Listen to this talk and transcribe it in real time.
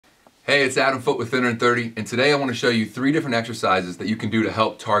Hey, it's Adam Foote with Thinner in 30, and today I want to show you 3 different exercises that you can do to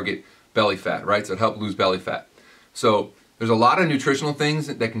help target belly fat, right? So to help lose belly fat. So there's a lot of nutritional things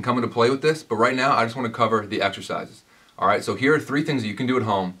that can come into play with this, but right now I just want to cover the exercises. Alright, so here are 3 things that you can do at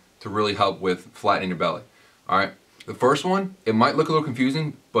home to really help with flattening your belly. Alright, the first one, it might look a little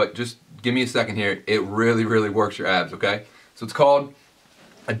confusing, but just give me a second here. It really works your abs, okay? So it's called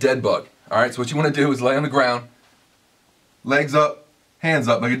a dead bug. Alright, so what you want to do is lay on the ground, legs up, hands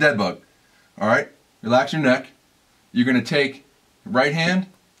up like a dead bug. Alright, relax your neck. You're going to take right hand,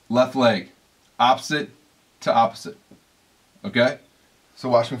 left leg, opposite to opposite. Okay? So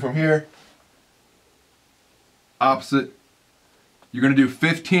watch me from here. Opposite. You're going to do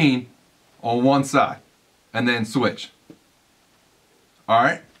 15 on one side and then switch.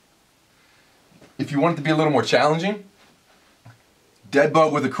 Alright? If you want it to be a little more challenging, dead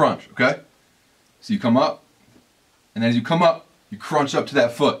bug with a crunch, okay? So you come up, and as you come up, you crunch up to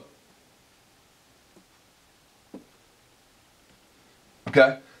that foot.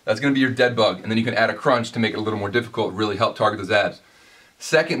 Okay? That's going to be your dead bug, and then you can add a crunch to make it a little more difficult, really help target those abs.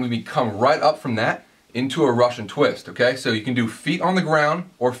 Second, we come right up from that into a Russian twist, okay? So you can do feet on the ground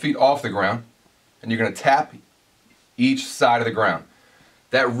or feet off the ground, and you're going to tap each side of the ground.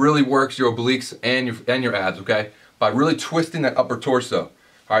 That really works your obliques and your abs, okay? By really twisting that upper torso.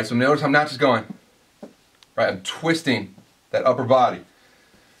 Alright, so notice I'm not just going, right, I'm twisting that upper body.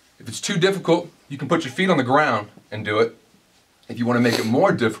 If it's too difficult, you can put your feet on the ground and do it. If you want to make it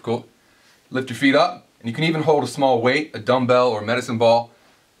more difficult, lift your feet up, and you can even hold a small weight, a dumbbell or a medicine ball,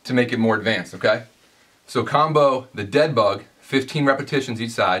 to make it more advanced, okay? So combo the dead bug, 15 repetitions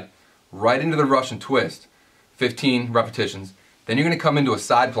each side, right into the Russian twist, 15 repetitions. Then you're going to come into a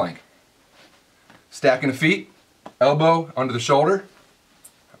side plank. Stacking the feet, elbow under the shoulder,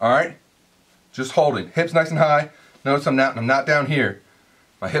 alright? Just holding, hips nice and high. Notice I'm not down here.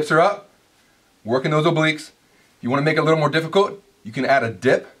 My hips are up, working those obliques. You want to make it a little more difficult, you can add a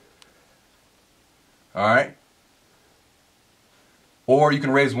dip. Alright? Or you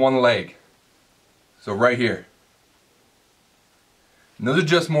can raise one leg. So right here. And those are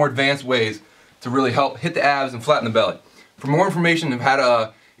just more advanced ways to really help hit the abs and flatten the belly. For more information on how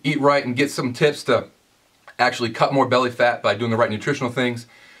to eat right and get some tips to actually cut more belly fat by doing the right nutritional things,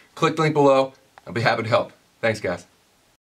 click the link below. I'll be happy to help. Thanks, guys.